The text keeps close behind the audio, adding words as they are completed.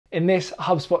In this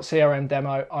HubSpot CRM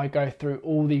demo, I go through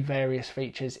all the various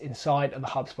features inside of the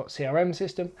HubSpot CRM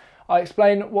system. I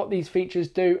explain what these features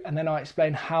do, and then I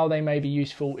explain how they may be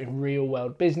useful in real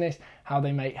world business, how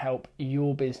they may help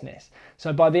your business.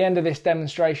 So by the end of this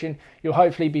demonstration, you'll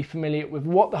hopefully be familiar with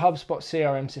what the HubSpot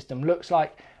CRM system looks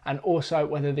like, and also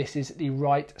whether this is the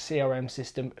right CRM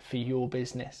system for your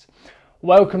business.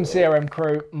 Welcome CRM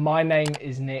crew, my name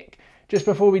is Nick. Just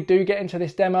before we do get into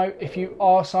this demo, if you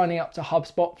are signing up to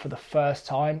HubSpot for the first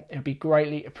time, it would be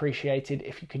greatly appreciated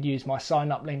if you could use my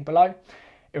sign up link below.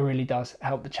 It really does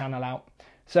help the channel out.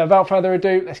 So without further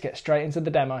ado, let's get straight into the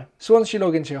demo. So once you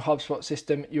log into your HubSpot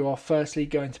system, you are firstly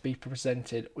going to be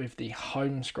presented with the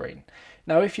home screen.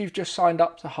 Now, if you've just signed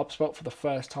up to HubSpot for the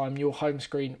first time, your home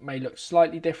screen may look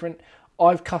slightly different.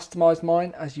 I've customized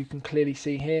mine, as you can clearly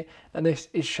see here, and this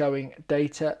is showing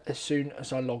data as soon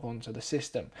as I log on to the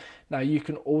system. Now you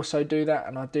can also do that,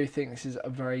 and I do think this is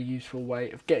a very useful way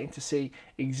of getting to see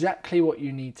exactly what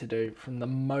you need to do from the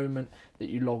moment that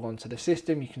you log on to the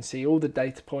system. You can see all the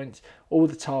data points, all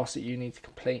the tasks that you need to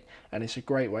complete, and it's a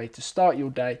great way to start your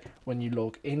day when you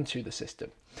log into the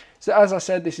system. So as I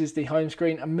said, this is the home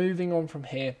screen, and moving on from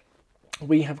here,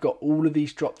 we have got all of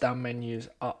these drop down menus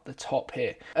up the top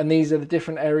here, and these are the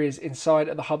different areas inside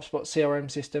of the HubSpot CRM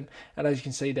system, and as you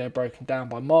can see, they're broken down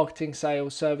by marketing,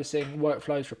 sales, servicing,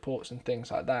 workflows, reports, and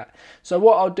things like that. So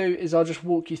what I'll do is I'll just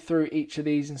walk you through each of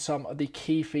these and some of the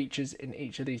key features in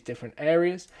each of these different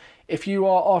areas. If you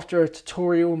are after a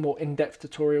tutorial, more in-depth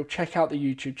tutorial, check out the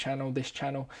YouTube channel, this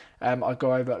channel. I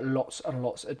go over lots and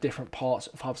lots of different parts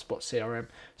of HubSpot CRM,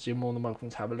 so you're more than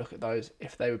welcome to have a look at those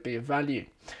if they would be of value.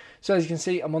 So as you can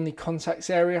see, I'm on the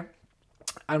contacts area,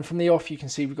 and from the off you can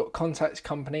see we've got contacts,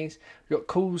 companies, we've got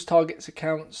calls, target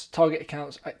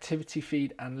accounts, activity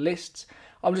feed, and lists.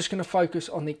 I'm just going to focus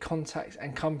on the contacts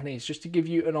and companies just to give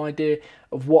you an idea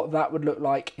of what that would look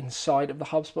like inside of the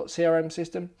HubSpot CRM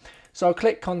system. So I'll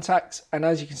click contacts, and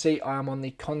as you can see, I am on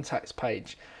the contacts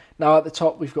page. Now at the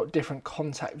top we've got different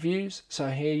contact views. So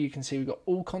here you can see we've got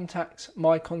all contacts,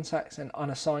 my contacts, and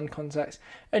unassigned contacts,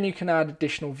 and you can add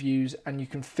additional views, and you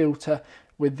can filter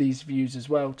with these views as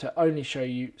well to only show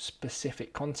you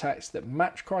specific contacts that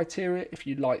match criteria if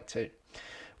you'd like to.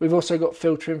 We've also got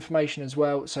filter information as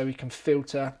well, so we can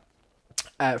filter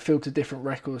different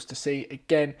records to see,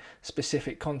 again,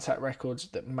 specific contact records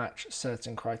that match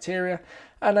certain criteria.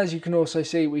 And as you can also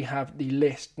see, we have the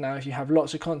list. Now, if you have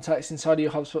lots of contacts inside of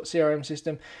your HubSpot CRM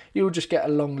system, you'll just get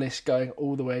a long list going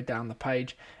all the way down the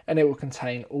page, and it will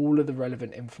contain all of the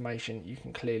relevant information you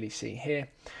can clearly see here.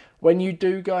 When you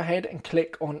do go ahead and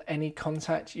click on any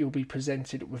contact, you'll be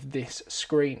presented with this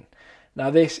screen. Now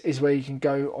this is where you can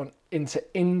go on into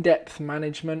in-depth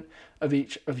management of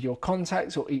each of your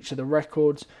contacts or each of the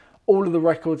records. All of the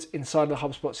records inside the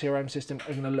HubSpot CRM system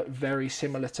are going to look very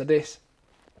similar to this.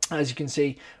 As you can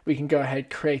see, we can go ahead,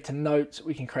 create a note,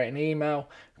 we can create an email,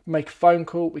 make a phone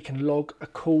call, we can log a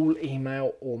call,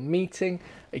 email, or meeting.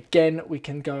 Again, we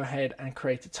can go ahead and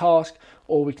create a task,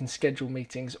 or we can schedule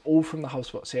meetings, all from the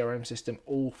HubSpot CRM system,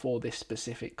 all for this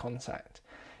specific contact.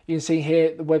 You can see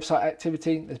here the website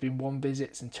activity. There's been 1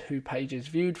 visit and 2 pages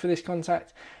viewed for this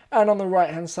contact. And on the right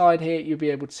hand side here, you'll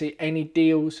be able to see any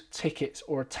deals, tickets,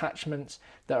 or attachments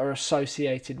that are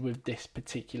associated with this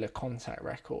particular contact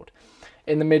record.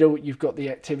 In the middle, you've got the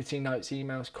activity notes,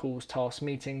 emails, calls, tasks,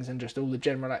 meetings, and just all the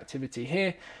general activity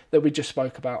here that we just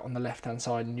spoke about on the left hand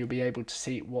side, and you'll be able to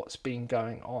see what's been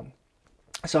going on.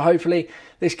 So hopefully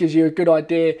this gives you a good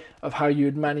idea of how you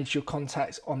would manage your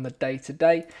contacts on the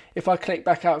day-to-day. If I click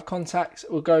back out of contacts,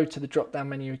 we'll go to the drop-down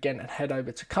menu again and head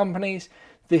over to companies.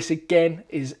 This again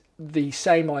is the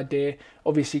same idea.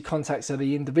 Obviously contacts are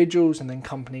the individuals, and then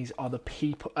companies are the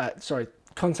people,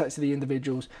 contacts are the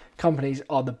individuals, companies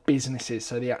are the businesses,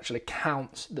 so the actual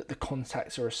accounts that the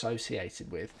contacts are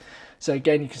associated with. So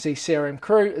again, you can see CRM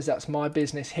crew, as that's my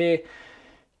business here.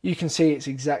 You can see it's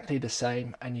exactly the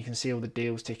same, and you can see all the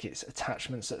deals, tickets,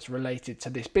 attachments that's related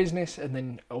to this business, and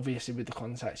then obviously with the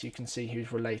contacts you can see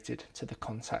who's related to the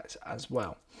contacts as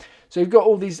well. So you've got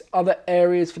all these other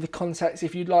areas for the contacts.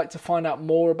 If you'd like to find out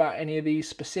more about any of these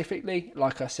specifically,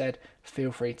 like I said,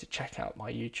 feel free to check out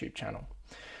my YouTube channel.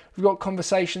 We've got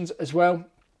conversations as well,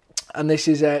 and this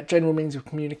is a general means of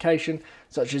communication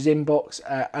such as inbox.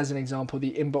 As an example,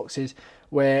 the inboxes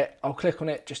where I'll click on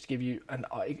it just to give you an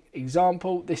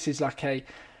example. This is like an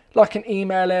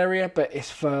email area, but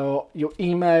it's for your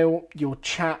email, your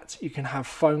chat. You can have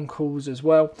phone calls as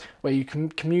well, where you can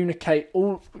communicate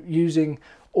all using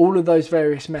all of those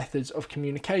various methods of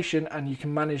communication, and you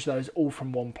can manage those all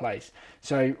from one place.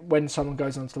 So when someone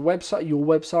goes onto the website, your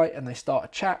website, and they start a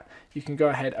chat, you can go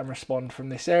ahead and respond from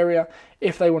this area.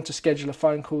 If they want to schedule a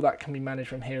phone call, that can be managed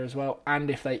from here as well. And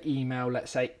if they email,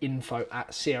 let's say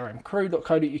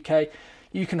info@crmcrew.co.uk,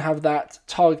 you can have that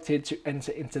targeted to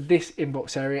enter into this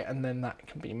inbox area, and then that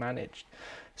can be managed.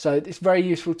 So it's a very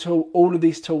useful tool. All of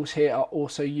these tools here are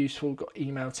also useful. Got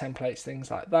email templates,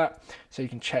 things like that. So you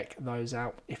can check those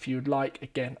out if you would like,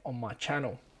 again, on my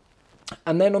channel.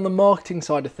 And then on the marketing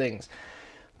side of things,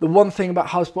 the one thing about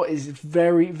HubSpot is it's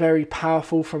very, very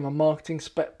powerful from a marketing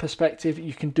perspective.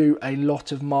 You can do a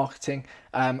lot of marketing.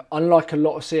 Unlike a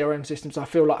lot of CRM systems, I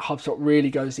feel like HubSpot really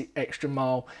goes the extra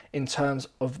mile in terms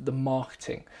of the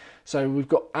marketing. So we've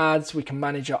got ads, we can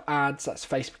manage our ads, that's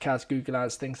Facebook ads, Google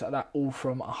ads, things like that, all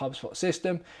from our HubSpot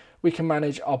system. We can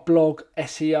manage our blog,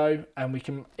 SEO, and we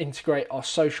can integrate our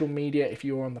social media if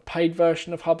you're on the paid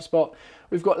version of HubSpot.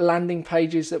 We've got landing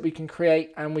pages that we can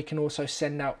create, and we can also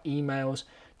send out emails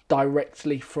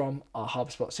directly from our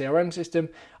HubSpot CRM system.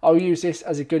 I'll use this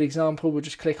as a good example. We'll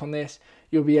just click on this.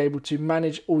 You'll be able to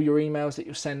manage all your emails that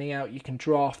you're sending out. You can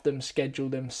draft them, schedule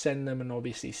them, send them, and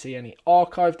obviously see any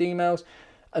archived emails.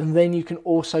 And then you can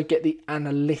also get the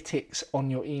analytics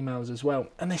on your emails as well.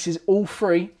 And this is all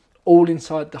free, all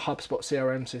inside the HubSpot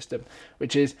CRM system,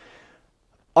 which is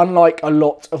unlike a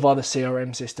lot of other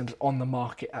CRM systems on the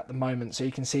market at the moment. So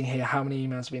you can see here how many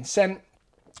emails have been sent,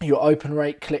 your open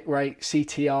rate, click rate,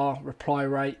 CTR, reply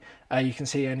rate. You can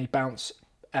see any bounce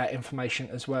information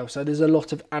as well. So there's a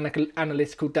lot of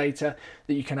analytical data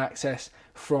that you can access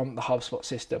from the HubSpot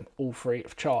system, all free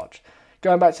of charge.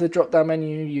 Going back to the drop down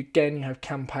menu, you have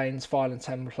campaigns, file and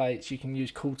templates. You can use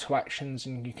call to actions,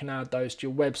 and you can add those to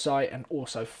your website, and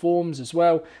also forms as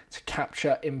well to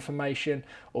capture information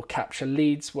or capture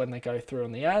leads when they go through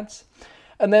on the ads.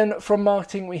 And then from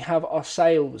marketing, we have our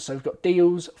sales. So we've got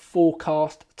deals,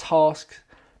 forecast, tasks,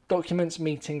 documents,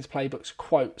 meetings, playbooks,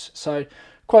 quotes. So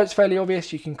quotes, fairly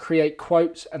obvious. You can create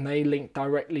quotes and they link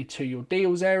directly to your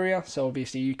deals area. So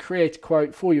obviously you create a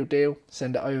quote for your deal,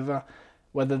 send it over.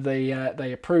 Whether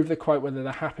they approve the quote, whether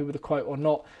they're happy with the quote or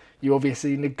not, you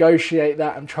obviously negotiate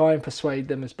that and try and persuade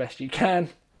them as best you can.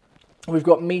 We've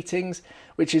got meetings,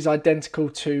 which is identical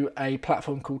to a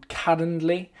platform called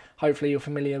Calendly. Hopefully you're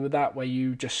familiar with that, where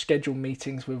you just schedule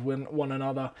meetings with one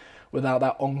another without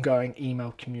that ongoing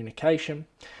email communication.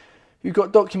 You've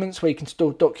got documents, where you can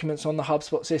store documents on the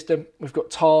HubSpot system. We've got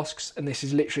tasks, and this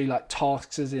is literally like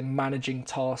tasks as in managing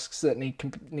tasks that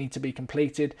need to be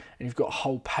completed. And you've got a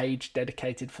whole page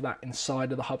dedicated for that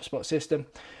inside of the HubSpot system.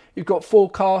 You've got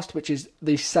forecast, which is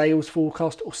the sales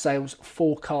forecast or sales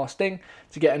forecasting,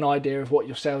 to get an idea of what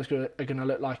your sales are going to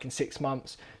look like in 6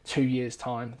 months, 2 years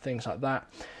time, things like that.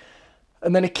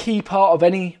 And then a key part of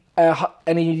any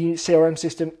CRM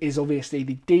system is obviously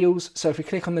the deals. So if we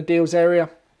click on the deals area,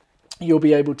 you'll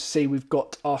be able to see we've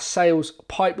got our sales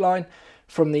pipeline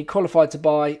from the qualified to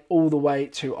buy all the way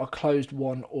to our closed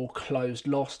won or closed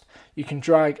lost. You can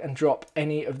drag and drop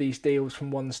any of these deals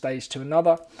from one stage to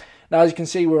another. Now, as you can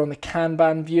see, we're on the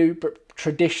Kanban view, but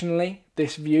traditionally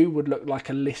this view would look like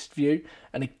a list view.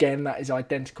 And again, that is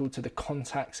identical to the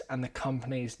contacts and the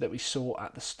companies that we saw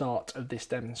at the start of this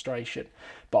demonstration.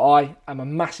 But I am a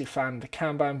massive fan of the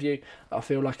Kanban view. I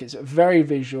feel like it's very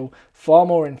visual, far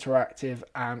more interactive,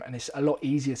 and it's a lot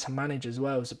easier to manage as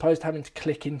well. As opposed to having to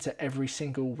click into every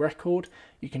single record,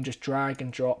 you can just drag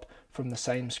and drop from the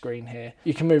same screen here.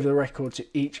 You can move the record to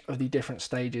each of the different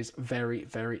stages very,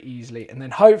 very easily. And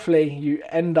then hopefully you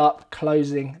end up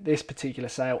closing this particular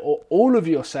sale, or all of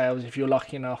your sales if you're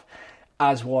lucky enough,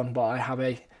 as one. But I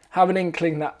have an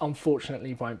inkling that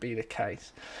unfortunately won't be the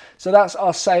case. So that's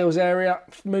our sales area.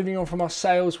 Moving on from our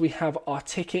sales, we have our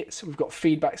tickets. We've got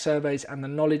feedback surveys and the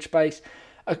knowledge base.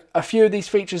 A few of these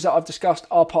features that I've discussed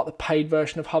are part of the paid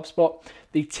version of HubSpot.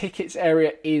 The tickets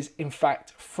area is in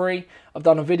fact free. I've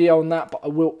done a video on that, but I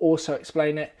will also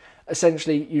explain it.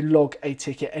 Essentially, you log a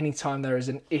ticket anytime there is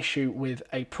an issue with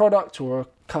a product, or a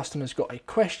customer's got a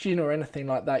question or anything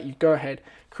like that. You go ahead,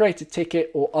 create a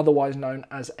ticket, or otherwise known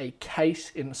as a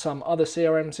case in some other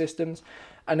CRM systems.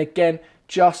 And again,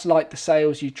 just like the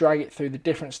sales, you drag it through the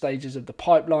different stages of the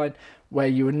pipeline, where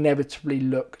you inevitably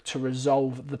look to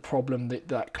resolve the problem that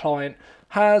that client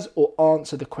has, or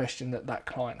answer the question that that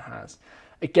client has.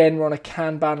 Again, we're on a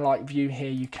Kanban-like view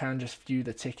here. You can just view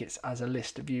the tickets as a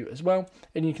list view as well,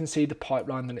 and you can see the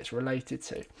pipeline that it's related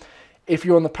to. If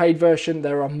you're on the paid version,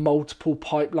 there are multiple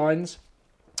pipelines,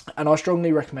 and I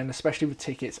strongly recommend, especially with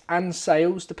tickets and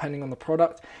sales, depending on the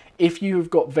product, if you have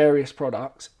got various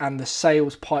products and the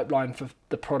sales pipeline for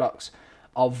the products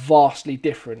are vastly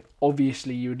different,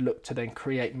 obviously you would look to then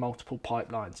create multiple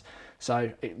pipelines.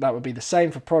 So that would be the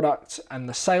same for products and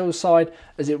the sales side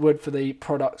as it would for the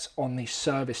products on the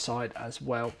service side as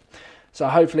well. So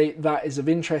hopefully that is of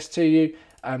interest to you.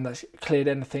 That's cleared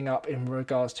anything up in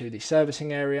regards to the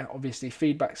servicing area. Obviously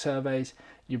feedback surveys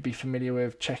you'd be familiar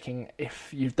with, checking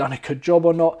if you've done a good job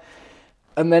or not.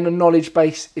 And then a knowledge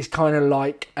base is kind of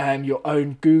like your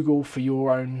own Google for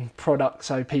your own product.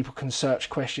 So people can search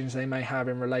questions they may have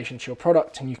in relation to your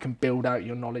product and you can build out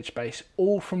your knowledge base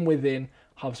all from within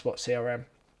HubSpot CRM.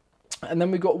 And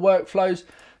then we've got workflows.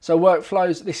 So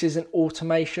workflows, this is an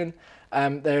automation.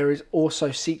 There is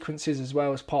also sequences as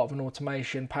well as part of an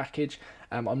automation package.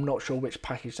 I'm not sure which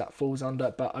package that falls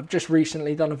under, but I've just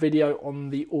recently done a video on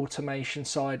the automation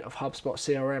side of HubSpot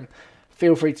CRM.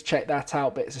 Feel free to check that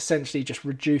out, but it's essentially just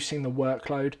reducing the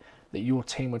workload that your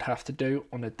team would have to do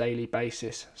on a daily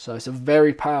basis. So it's a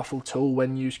very powerful tool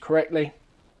when used correctly,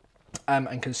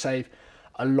 and can save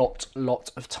a lot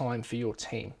of time for your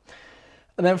team.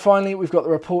 And then finally, we've got the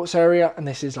reports area, and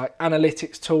this is like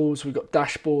analytics tools. We've got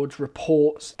dashboards,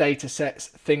 reports, data sets,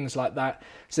 things like that.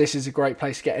 So this is a great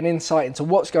place to get an insight into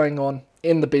what's going on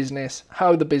in the business,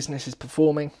 how the business is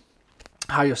performing,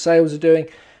 how your sales are doing,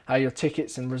 how your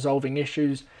tickets and resolving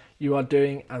issues you are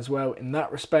doing as well in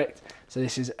that respect. So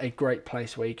this is a great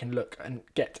place where you can look and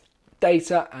get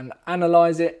data and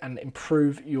analyze it and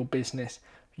improve your business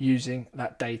using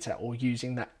that data or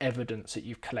using that evidence that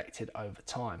you've collected over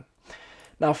time.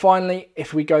 Now finally,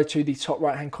 if we go to the top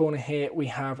right hand corner here, we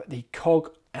have the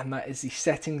cog, and that is the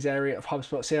settings area of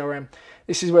HubSpot CRM.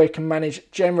 This is where you can manage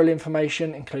general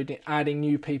information, including adding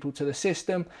new people to the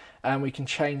system, and we can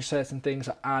change certain things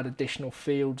like add additional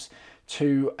fields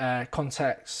to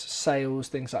contacts, sales,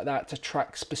 things like that, to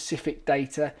track specific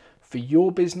data for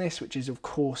your business, which is of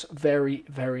course very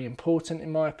important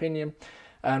in my opinion.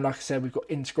 And like I said, we've got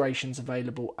integrations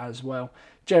available as well.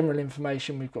 General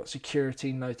information, we've got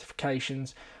security,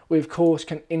 notifications. We of course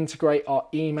can integrate our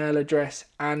email address,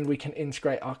 and we can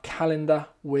integrate our calendar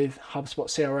with HubSpot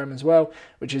CRM as well,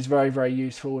 which is very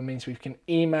useful. It means we can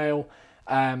email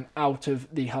out of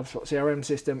the HubSpot CRM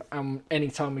system, and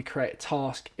anytime we create a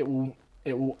task, it will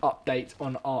update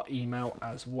on our email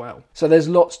as well. So there's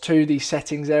lots to the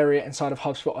settings area inside of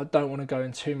HubSpot. I don't want to go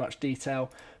into too much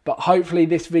detail, but hopefully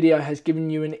this video has given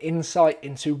you an insight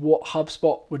into what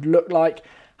HubSpot would look like,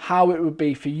 how it would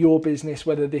be for your business,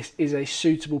 whether this is a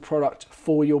suitable product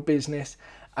for your business,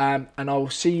 and I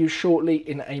will see you shortly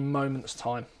in a moment's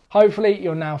time. Hopefully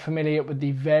you're now familiar with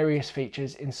the various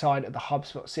features inside of the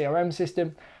HubSpot CRM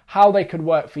system, how they could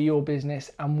work for your business,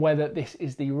 and whether this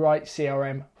is the right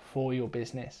CRM for your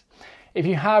business. If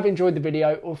you have enjoyed the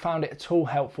video or found it at all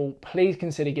helpful, please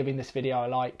consider giving this video a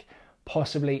like,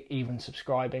 possibly even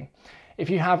subscribing. If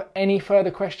you have any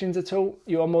further questions at all,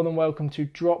 you are more than welcome to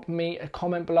drop me a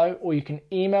comment below, or you can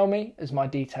email me, as my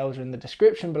details are in the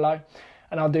description below,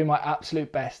 and I'll do my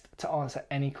absolute best to answer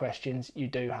any questions you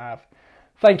do have.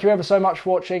 Thank you ever so much for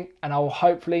watching, and I will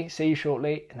hopefully see you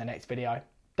shortly in the next video.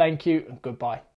 Thank you and goodbye.